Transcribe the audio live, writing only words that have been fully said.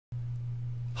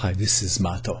Hi, this is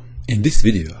Bartha. In this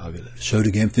video I will show you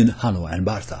the game between Hanauer and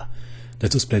Bartha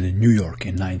that was played in New York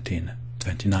in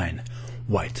 1929.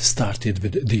 White started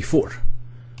with d4,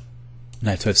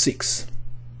 knight to f6,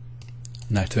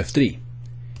 knight to f3,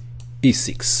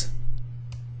 e6,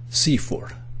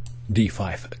 c4,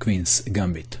 d5, queen's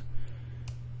gambit,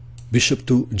 bishop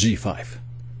to g5,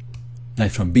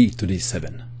 knight from b to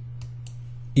d7,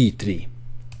 e3,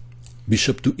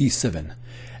 bishop to e7,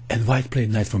 and white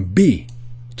played knight from b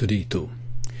to d2.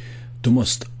 The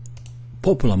most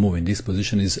popular move in this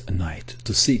position is knight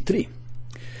to c3,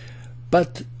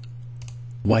 but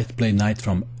white played knight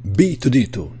from b to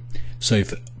d2, so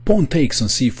if pawn takes on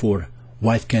c4,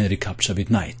 white can recapture with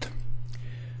knight.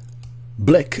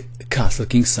 Black castle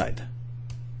kingside,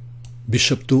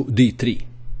 bishop to d3,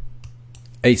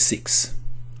 a6,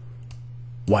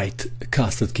 white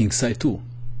castle kingside too,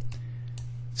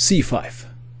 c5,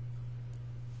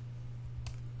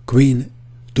 queen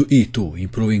to e2,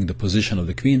 improving the position of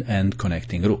the queen and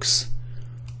connecting rooks,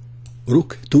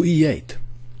 rook to e8,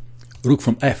 rook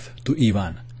from f to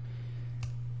e1,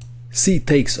 c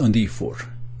takes on d4,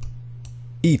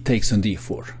 e takes on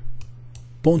d4,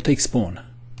 pawn takes pawn,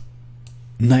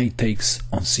 knight takes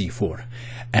on c4,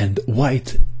 and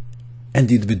white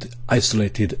ended with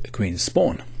isolated queen's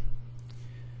pawn,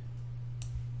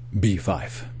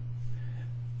 b5,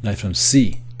 knight from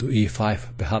c to e5,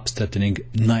 perhaps threatening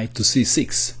knight to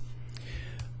c6.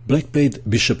 Black played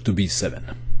bishop to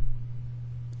b7.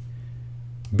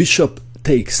 Bishop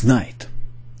takes knight.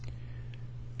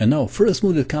 And now first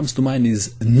move that comes to mind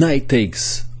is knight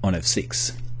takes on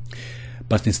f6.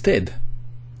 But instead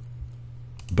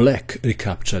black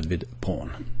recaptured with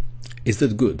pawn. Is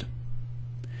that good?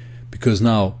 Because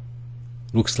now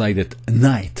looks like that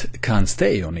knight can't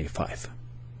stay on e5.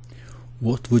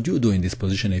 What would you do in this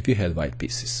position if you had white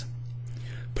pieces?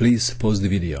 Please pause the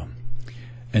video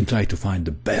and try to find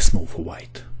the best move for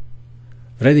white.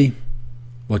 Ready?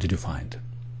 What did you find?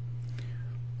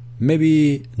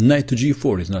 Maybe knight to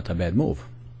g4 is not a bad move.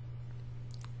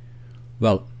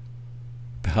 Well,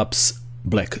 perhaps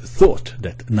black thought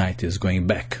that knight is going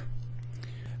back.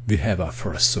 We have our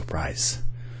first surprise.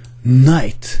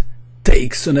 Knight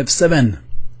takes on f7.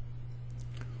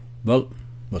 Well,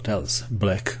 what else?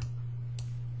 Black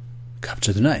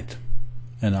capture the knight.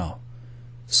 And now,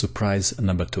 surprise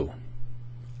number 2.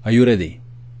 Are you ready?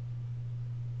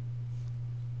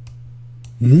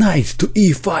 Knight to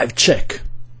e5 check.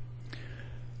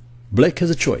 Black has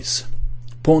a choice.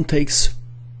 Pawn takes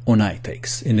or knight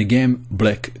takes. In the game,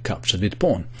 black captured with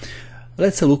pawn.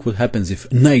 Let's have a look what happens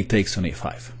if knight takes on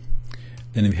e5.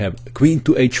 Then we have queen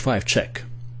to h5 check.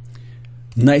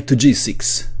 Knight to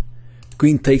g6.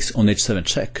 Queen takes on h7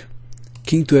 check.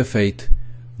 King to f8.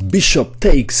 Bishop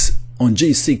takes on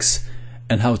g6,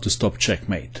 and how to stop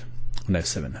checkmate on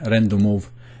f7. Random move,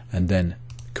 and then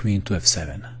queen to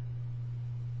f7.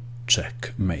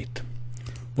 Checkmate.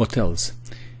 What else?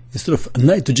 Instead of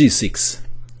knight to g6,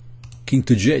 king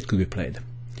to g8 could be played.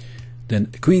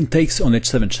 Then queen takes on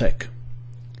h7 check,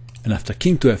 and after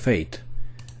king to f8,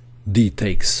 d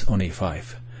takes on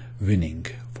e5, winning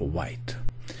for white.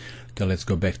 Then let's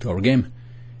go back to our game.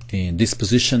 In this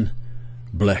position,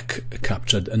 black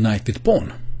captured a knight with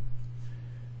pawn.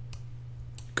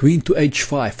 Queen to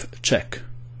h5 check.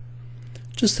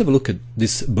 Just have a look at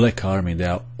this black army. They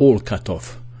are all cut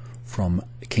off from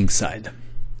kingside.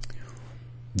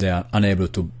 They are unable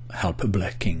to help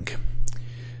black king.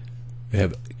 We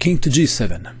have king to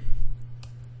g7.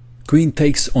 Queen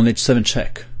takes on h7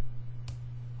 check.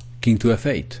 King to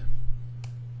f8.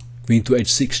 Queen to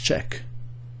h6 check.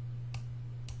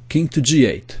 King to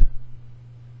g8.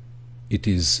 It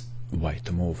is white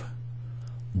to move.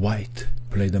 White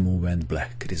played the move and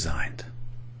black resigned.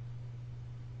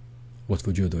 What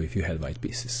would you do if you had white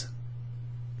pieces?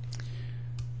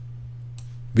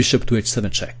 Bishop to h7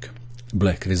 check.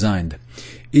 Black resigned.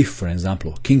 If, for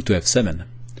example, king to f7,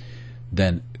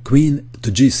 then queen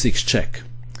to g6 check,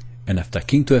 and after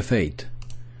king to f8,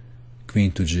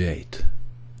 queen to g8,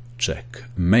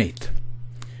 checkmate.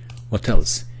 What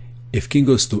else? If king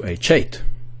goes to h8,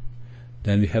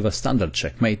 then we have a standard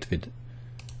checkmate with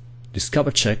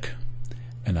discover check,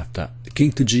 and after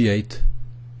king to g8,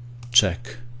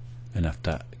 check, and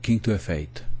after king to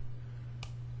f8,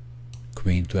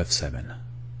 queen to f7,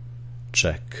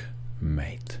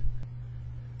 checkmate.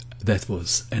 That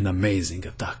was an amazing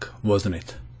attack, wasn't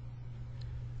it?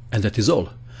 And that is all.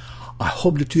 I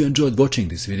hope that you enjoyed watching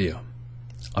this video.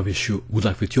 I wish you good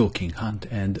luck with your king hunt,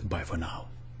 and bye for now.